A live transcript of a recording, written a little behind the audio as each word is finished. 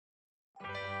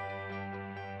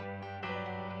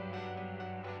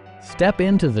Step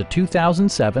into the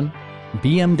 2007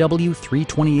 BMW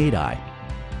 328i.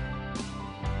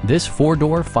 This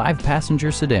four-door,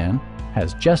 five-passenger sedan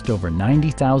has just over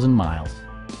 90,000 miles.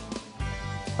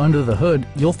 Under the hood,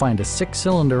 you'll find a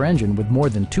six-cylinder engine with more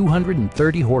than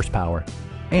 230 horsepower.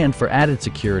 And for added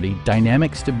security,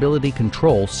 dynamic stability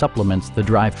control supplements the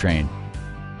drivetrain.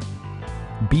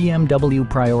 BMW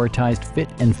prioritized fit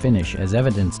and finish as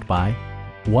evidenced by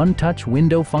one-touch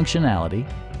window functionality,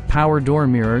 power door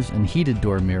mirrors and heated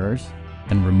door mirrors,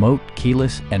 and remote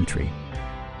keyless entry.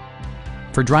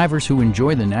 For drivers who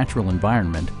enjoy the natural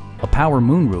environment, a power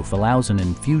moonroof allows an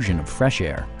infusion of fresh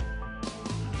air.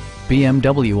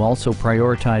 BMW also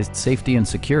prioritized safety and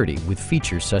security with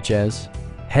features such as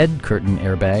head curtain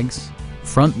airbags,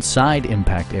 front and side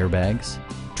impact airbags,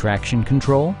 traction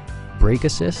control, brake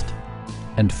assist,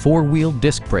 and four-wheel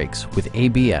disc brakes with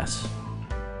ABS.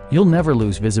 You'll never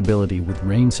lose visibility with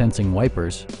rain-sensing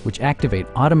wipers, which activate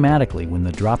automatically when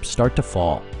the drops start to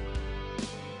fall.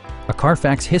 A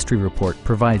Carfax history report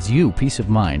provides you peace of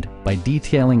mind by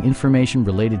detailing information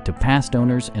related to past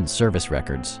owners and service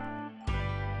records.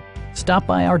 Stop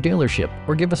by our dealership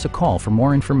or give us a call for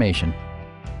more information.